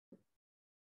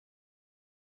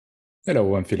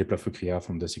Hello, I'm Philippe Lafoucrière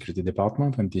from the security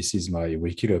department, and this is my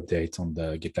weekly update on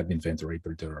the GitLab Inventory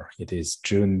Builder. It is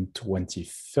June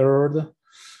 23rd,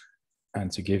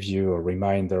 and to give you a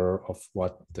reminder of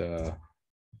what the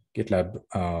GitLab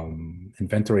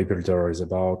Inventory Builder is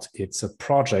about, it's a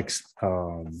project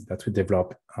that we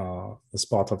develop as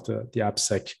part of the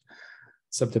AppSec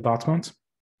subdepartment.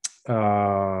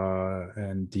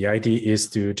 And the idea is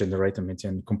to generate and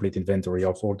maintain complete inventory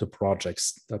of all the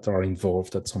projects that are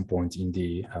involved at some point in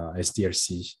the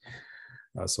SDLC,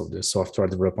 so the software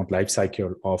development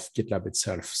lifecycle of GitLab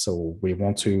itself. So we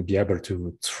want to be able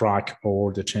to track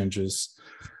all the changes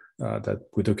that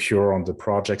would occur on the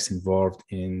projects involved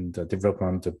in the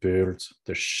development, the build,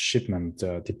 the shipment,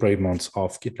 the deployment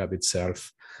of GitLab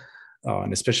itself.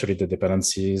 And especially the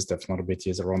dependencies, the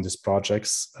vulnerabilities around these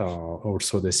projects,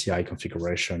 also the CI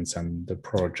configurations and the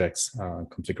projects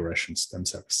configurations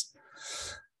themselves.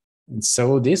 And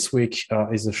so this week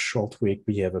is a short week.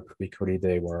 We have a public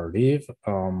holiday where I live.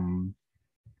 Going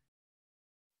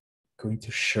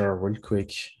to share real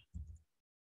quick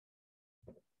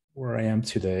where I am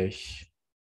today.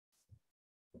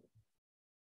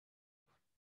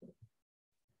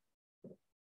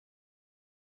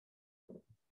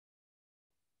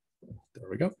 There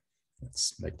we go.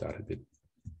 Let's make that a bit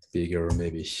bigger,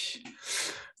 maybe.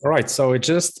 All right, so it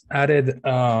just added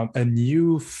a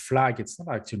new flag. It's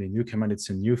not actually a new command,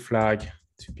 it's a new flag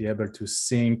to be able to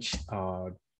sync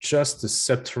just the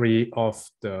subtree of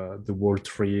the whole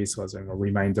tree. So as a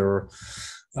reminder,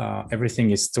 everything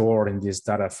is stored in this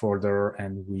data folder,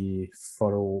 and we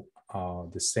follow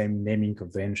the same naming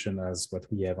convention as what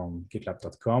we have on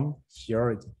gitlab.com. Here,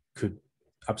 it could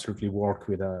absolutely work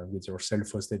with your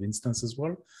self-hosted instance as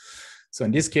well. So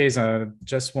in this case, I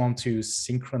just want to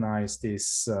synchronize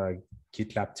this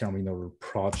GitLab terminal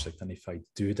project. And if I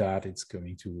do that, it's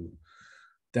going to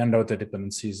download the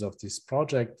dependencies of this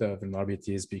project, the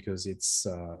vulnerabilities, because it's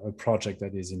a project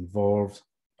that is involved.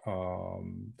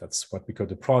 That's what we call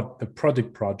the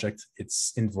product project.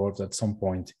 It's involved at some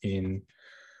point in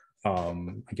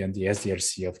again, the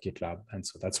SDLC of GitLab. And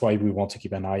so that's why we want to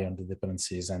keep an eye on the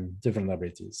dependencies and the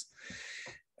vulnerabilities.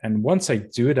 And once I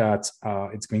do that,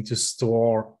 it's going to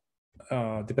store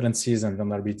dependencies and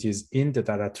vulnerabilities in the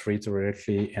data tree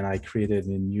directly. And I created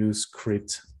a new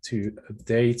script to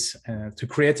update, to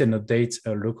create and update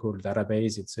a local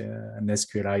database. It's an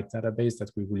SQLite database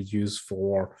that we will use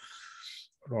for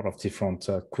a lot of different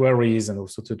queries and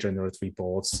also to generate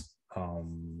reports.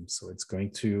 So it's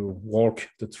going to walk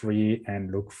the tree and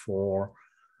look for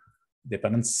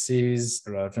dependencies,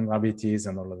 vulnerabilities,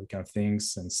 and all of the kind of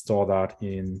things, and store that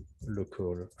in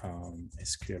local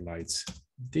SQLite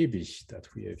DB that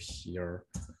we have here.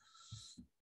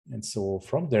 And so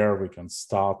from there, we can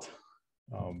start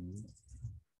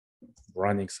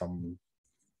running some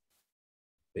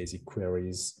basic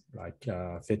queries, like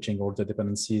fetching all the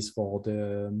dependencies for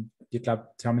the GitLab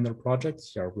terminal project.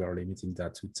 Here we are limiting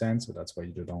that to 10, so that's why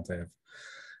you don't have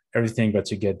everything, but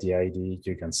you get the idea.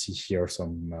 You can see here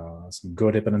some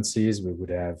Go dependencies. We would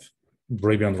have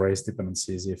ribbon race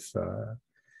dependencies if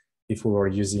we were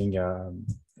using a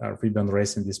ribbon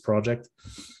race in this project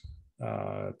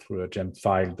through a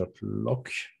gemfile.lock.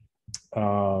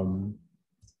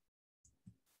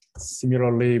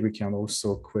 Similarly, we can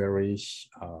also query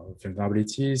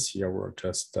vulnerabilities. Here we're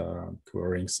just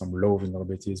querying some low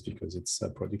vulnerabilities because it's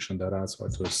production data, so I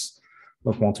just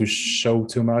don't want to show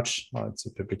too much. It's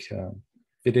a public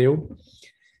video.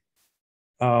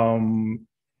 And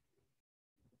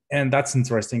that's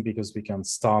interesting because we can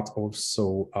start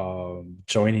also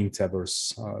joining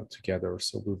tables together.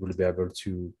 So we will be able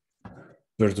to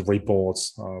build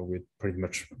reports with pretty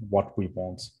much what we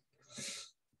want.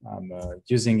 I'm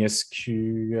using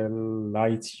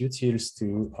SQLite utils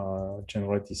to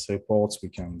generate these reports. We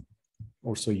can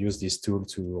also use this tool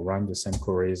to run the same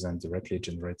queries and directly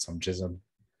generate some JSON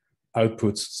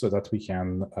outputs so that we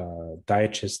can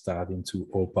digest that into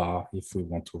OPA if we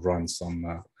want to run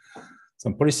some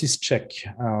policies check.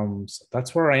 So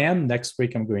that's where I am. Next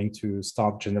week, I'm going to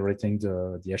start generating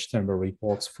the HTML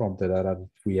reports from the data that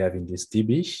we have in this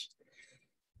DB,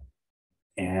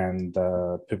 and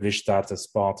publish that as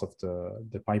part of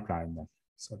the pipeline.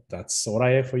 So that's all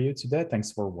I have for you today.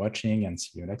 Thanks for watching, and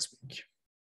see you next week.